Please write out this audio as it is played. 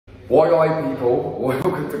Oi people,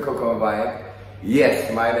 welcome to Cook on Vibe. Yes,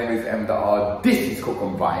 my name is M.R. This is Cook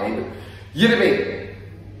on Vibe. You know me.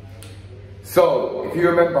 So, if you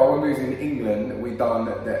remember when we was in England, we done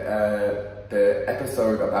the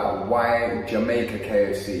episode about why Jamaica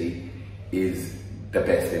KFC is the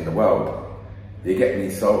best in the world. You get me?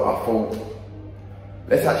 So I thought,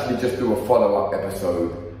 let's actually just do a follow-up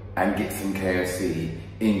episode and get some KFC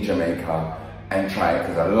in Jamaica and try it,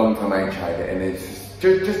 because a long time I ain't tried it, and it's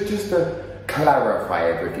just to clarify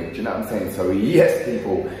everything, do you know what I'm saying? So yes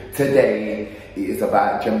people, today it is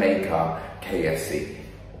about Jamaica KFC.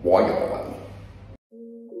 Why you?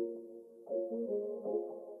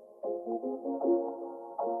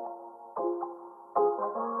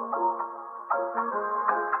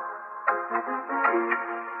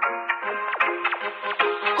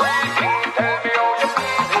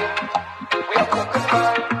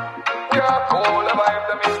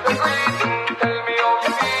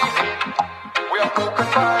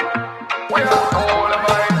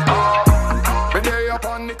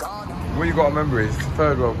 What you gotta remember is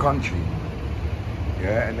third world country,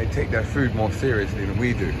 yeah, and they take their food more seriously than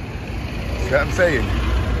we do. See what I'm saying?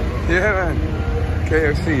 Yeah, man.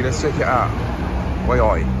 KFC, let's check it out. Oi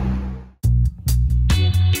oi.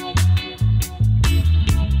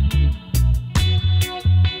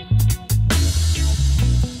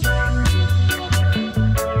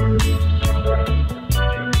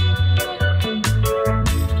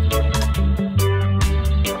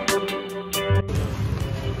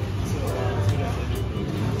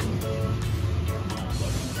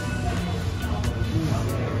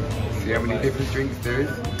 See how many different drinks there is?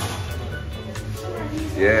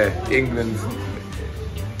 Yeah, England's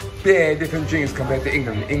bare different drinks compared to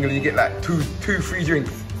England. England you get like two free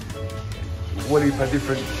drinks. One for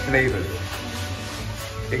different flavours.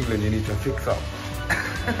 England you need to fix up.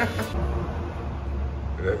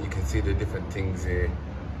 You can see the different things here.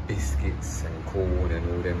 Biscuits and corn and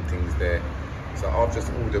all them things there. So I've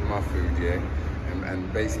just ordered my food, yeah.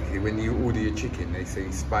 And basically when you order your chicken, they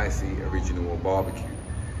say spicy, original or barbecue.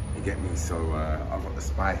 You get me? So I've got the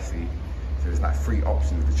spicy, so there's like 3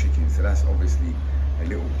 options of the chicken, so that's obviously a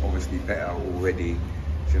little better already. Do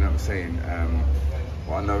you know what I'm saying?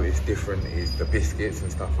 What I noticed different is the biscuits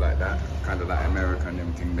and stuff like that, kind of like American and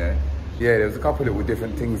everything there. Yeah, there's a couple of little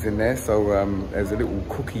different things in there. So there's a little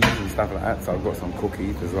cookies and stuff like that, so I've got some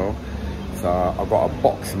cookies as well. So I've got a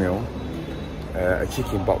box meal, a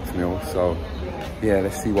chicken box meal. So yeah,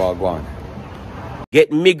 let's see what I want. Get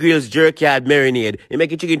Miguel's jerkyard marinade. It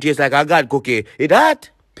make your chicken taste like a god cookie. It hot?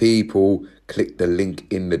 People, click the link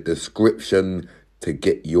in the description to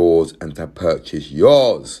get yours and to purchase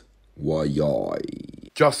yours. Why?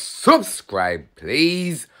 Just subscribe,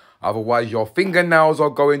 please. Otherwise, your fingernails are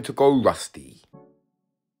going to go rusty.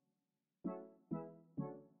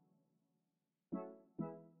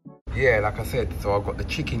 Yeah, like I said, so I've got the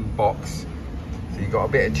chicken box. So you got a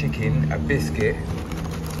bit of chicken, a biscuit,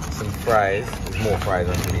 some fries. There's more fries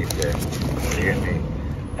underneath there. You get me?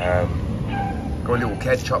 Got a little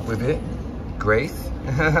ketchup with it. Grace.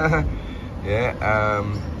 Yeah.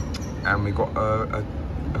 And we got a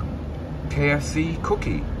KFC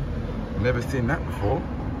cookie. Never seen that before.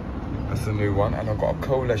 That's a new one. And I've got a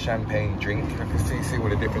cola champagne drink. I can see all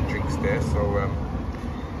the different drinks there. So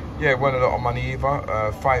yeah, it wasn't a lot of money either.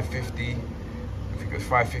 $5.50. I think it was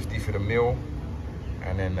 $5.50 for the meal.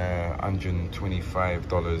 And then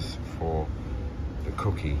 $125 for the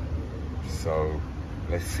cookie. So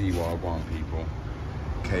let's see what I want, people.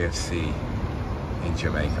 KFC in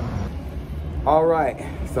Jamaica. All right,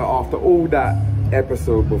 so after all that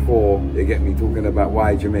episode before, you get me talking about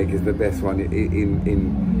why Jamaica is the best one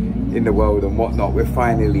in the world and whatnot, we're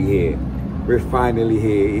finally here. We're finally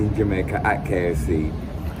here in Jamaica at KFC.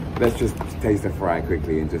 Let's just taste the fry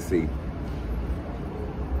quickly and just see.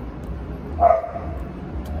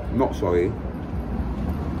 Not sorry.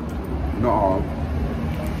 Not hard.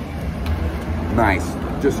 Nice.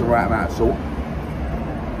 Just the right amount of salt.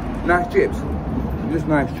 Nice chips. Just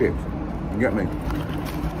nice chips. You get me?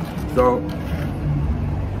 So,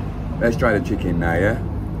 let's try the chicken now, yeah?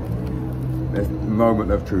 Let's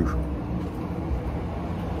moment of truth.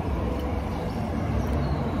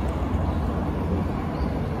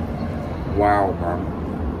 Wow, man.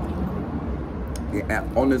 It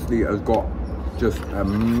honestly has got just a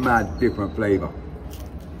mad different flavour.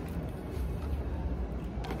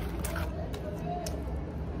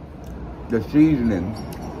 The seasoning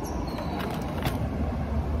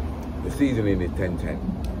is 10-10,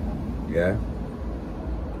 yeah?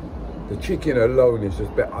 The chicken alone is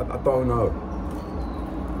just better, I don't know.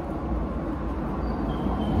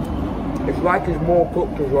 It's like it's more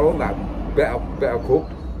cooked as well, like better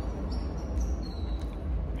cooked.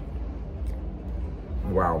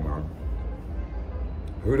 Wow, man.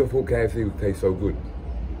 Who'd have thought KFC would taste so good?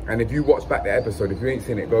 And if you watch back the episode, if you ain't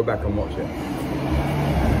seen it, go back and watch it.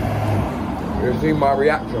 You've seen my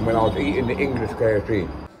reaction when I was eating the English KFC.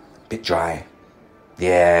 Bit dry.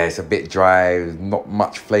 Yeah, it's a bit dry. Not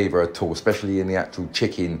much flavour at all, especially in the actual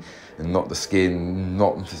chicken and not the skin.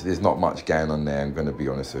 There's not much going on there, I'm going to be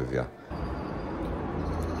honest with you.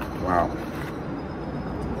 Wow.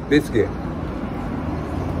 Biscuit.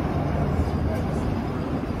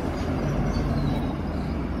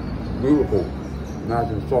 Beautiful. Nice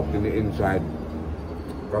and soft in the inside,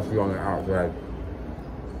 crusty on the outside.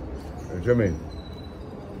 You know what I mean?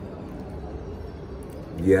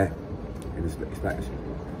 Yeah. It's like it's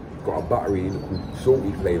got a buttery,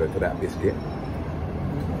 salty flavour to that biscuit.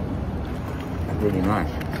 That's really nice.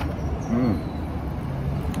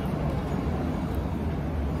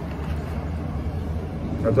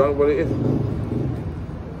 I don't know what it is.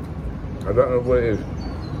 I don't know what it is.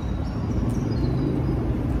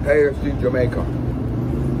 Kfc Jamaica.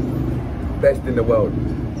 Best in the world.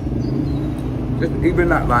 Just even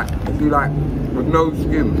that, like, if you like, with no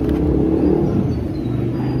skin.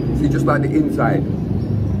 See, just like the inside.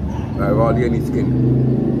 Like, hardly any skin.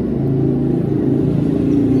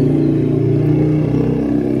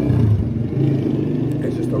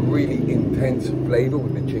 It's just a really intense flavour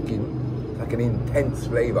with the chicken. It's like an intense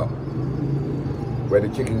flavour. Where the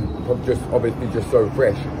chicken just obviously just so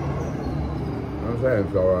fresh. You know what I'm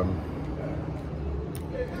saying? So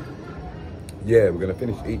yeah, we're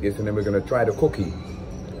gonna eat this and then we're gonna try the cookie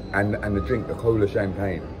and the drink, the cola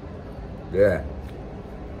champagne. Yeah.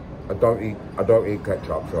 I don't eat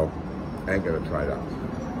ketchup, so I ain't gonna try that.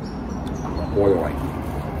 Boy,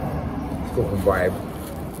 cooking vibe.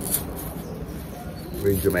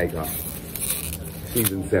 We're in Jamaica.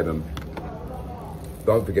 Season 7.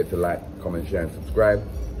 Don't forget to like, comment, share, and subscribe.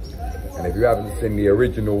 And if you haven't seen the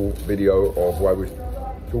original video of why we're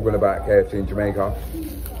talking about KFC in Jamaica,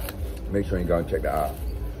 make sure you go and check that out.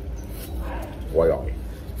 Why not?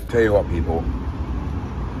 Tell you what, people,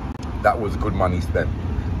 that was good money spent.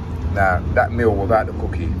 Now, that meal without the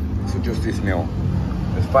cookie, so just this meal,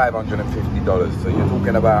 is $550. So you're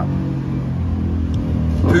talking about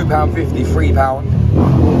 £2.50,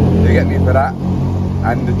 £3. You get me for that?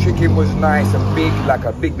 And the chicken was nice and big, like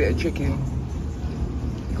a big bit of chicken.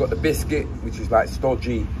 You got the biscuit, which is like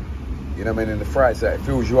stodgy, you know what I mean, and the fries, so it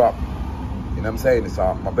fills you up. You know what I'm saying? It's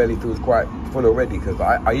my belly feels quite full already because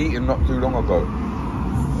I eat him not too long ago.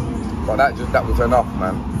 But that was enough,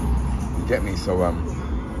 man. You get me? So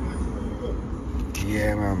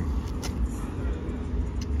yeah, man.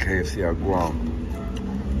 KFC, I go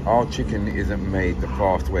on. Our chicken isn't made the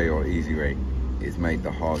fast way or easy way. It's made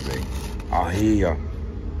the hard way. I hear ya.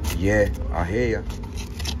 Yeah, I hear ya.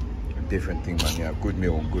 A different thing, man. Yeah, good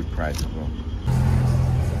meal and good price as well.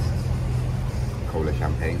 Cola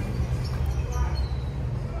champagne.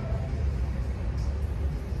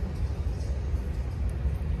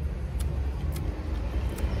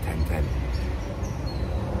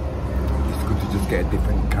 It's good to just get a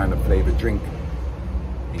different kind of flavoured drink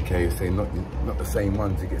in KFC, not the same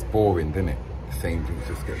ones. It gets boring, doesn't it? The same drinks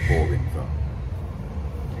just get boring. So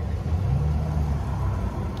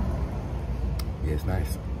yeah, it's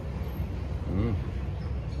nice.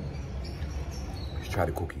 Let's try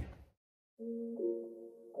the cookie.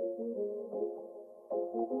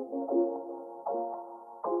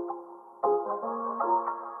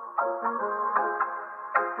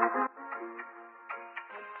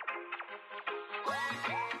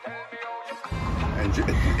 And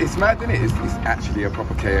it's mad, isn't it? It's actually a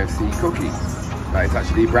proper KFC cookie. Like, it's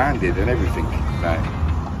actually branded and everything. Like,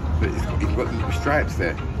 but it's got the stripes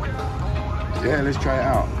there. Yeah, let's try it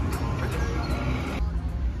out.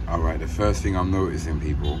 All right, the first thing I'm noticing,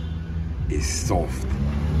 people, is soft.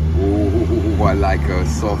 Oh, I like a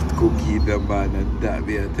soft cookie, the man, and that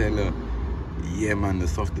way I tell her. Yeah, man, the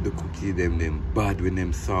softer the cookie, them bad when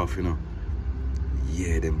them soft, you know.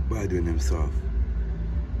 Yeah, them bad when them soft.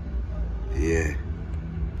 Yeah.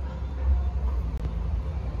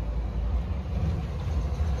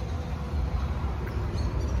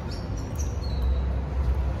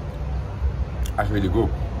 That's really good.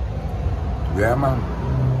 Yeah, man.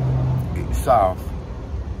 It's soft.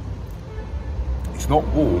 It's not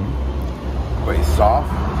warm, but it's soft.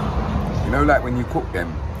 You know, like when you cook them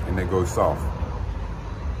and they go soft.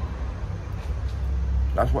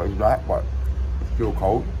 That's what it's like, but it's still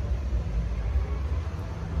cold.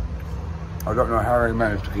 I don't know how they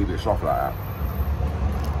managed to keep it soft like that.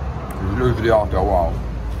 Because usually after a while,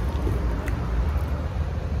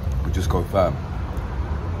 it just go firm.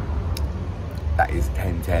 That is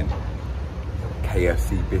 10-10.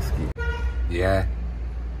 KFC biscuit. Yeah,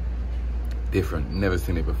 Different, never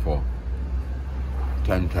seen it before.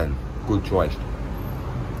 10/10, good choice.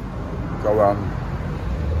 So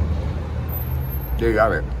there you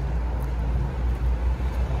have it.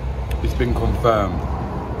 It's been confirmed.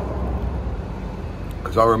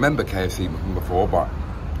 Because I remember KFC from before, but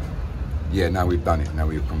yeah, now we've done it. Now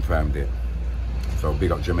we've confirmed it. So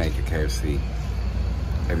big up Jamaica KFC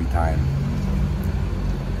every time.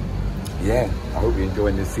 Yeah, I hope you're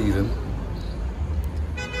enjoying this season.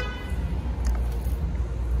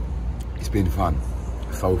 It's been fun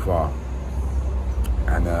so far.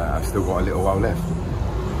 And I've still got a little while left.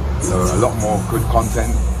 So a lot more good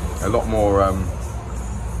content, a lot more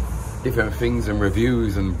different things and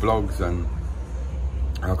reviews and vlogs, and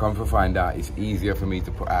I'll come to find out it's easier for me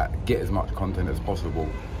to put out, get as much content as possible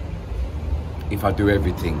if I do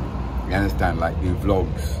everything. You understand? Like do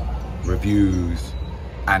vlogs, reviews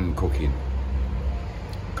and cooking.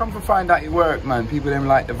 Come to find out it work, man. People them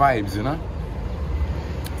like the vibes, you know?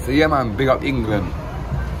 So yeah, man, big up England.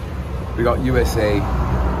 Big up USA.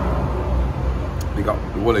 Big up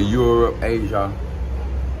the whole of Europe, Asia,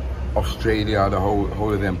 Australia, the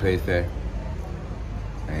whole of them place there.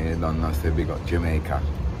 And then I say big up Jamaica.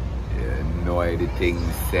 Yeah, know the things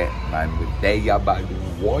set, man. But they are back.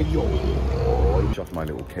 Just my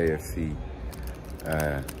little KFC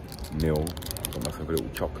meal. Got myself a little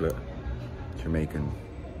chocolate Jamaican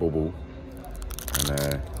bubble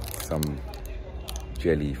and some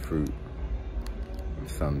jelly fruit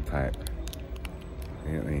of some type.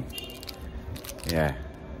 You know what I mean? Yeah.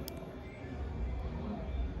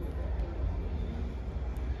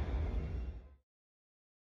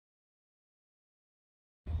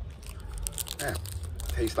 Yeah.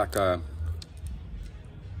 Tastes like a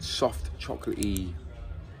soft chocolatey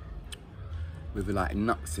with like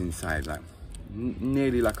nuts inside, like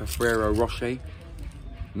nearly like a Ferrero Rocher,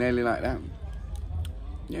 nearly like that.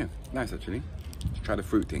 Yeah, nice actually. Let's try the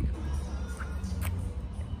fruit thing.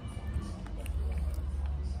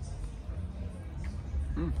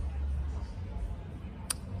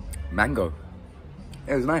 Mango.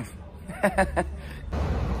 It was nice.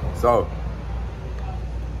 So,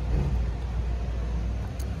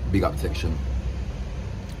 big up section.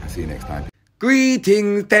 I'll see you next time.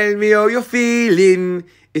 Greetings, tell me how you're feeling.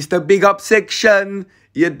 It's the big up section.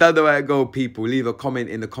 You don't know where to go, people. Leave a comment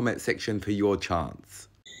in the comment section for your chance.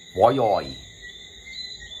 Why?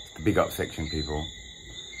 It's the big up section, people.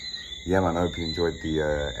 Yeah, man, I hope you enjoyed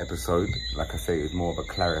the episode. Like I say, it was more of a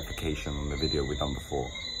clarification on the video we've done before.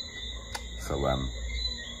 So,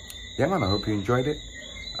 yeah, man, I hope you enjoyed it.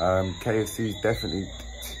 KFC is definitely,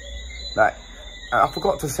 like, I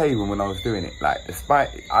forgot to say when I was doing it, like, the spice,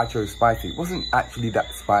 I chose spicy. It wasn't actually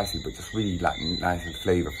that spicy, but just really, like, nice and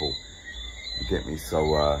flavorful. You get me?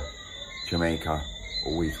 So, Jamaica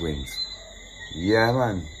always wins. Yeah,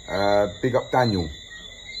 man. Big up Daniel.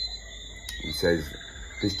 He says,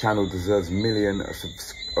 this channel deserves millions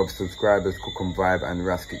of subscribers. Cook and Vibe and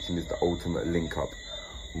Ras Kitchen is the ultimate link up.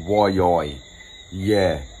 Why?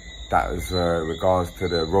 Yeah, that was regards to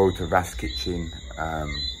the road to Ras Kitchen.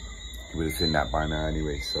 You would have seen that by now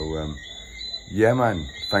anyway. So yeah, man,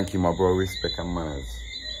 thank you, my bro. Respect and manners.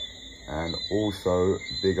 And also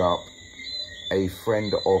big up a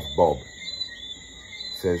friend of Bob.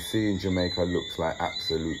 Says seeing Jamaica looks like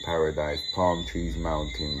absolute paradise. Palm trees,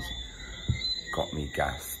 mountains, got me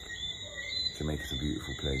gassed. Jamaica's a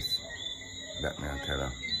beautiful place, let me tell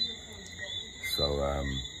her. So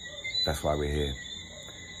that's why we're here.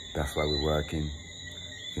 That's why we're working.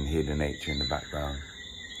 You can hear the nature in the background.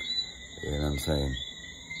 You know what I'm saying?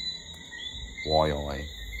 Why?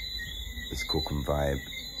 It's Cook and Vibe.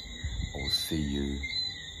 I will see you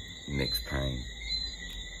next time.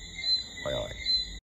 Why?